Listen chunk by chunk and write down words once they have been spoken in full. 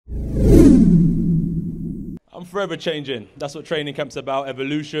forever changing. That's what training camp's about,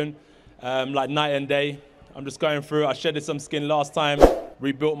 evolution, like night and day. I'm just going through. I shedded some skin last time,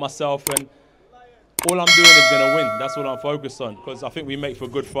 rebuilt myself, and all I'm doing is going to win. That's what I'm focused on, because I think we make for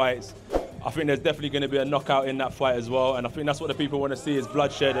good fights. I think there's definitely going to be a knockout in that fight as well, and I think that's what the people want to see, is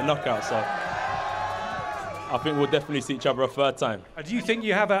bloodshed and knockout. So I think we'll definitely see each other a third time. Do you think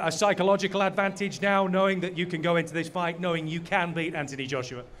you have a psychological advantage now, knowing that you can go into this fight, knowing you can beat Anthony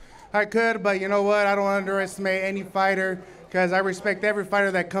Joshua? I could, but you know what? I don't underestimate any fighter, because I respect every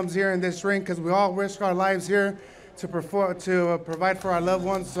fighter that comes here in this ring, because we all risk our lives here to provide for our loved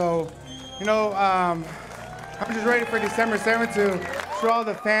ones. So, you know, I'm just ready for December 7th to show all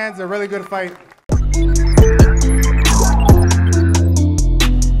the fans a really good fight.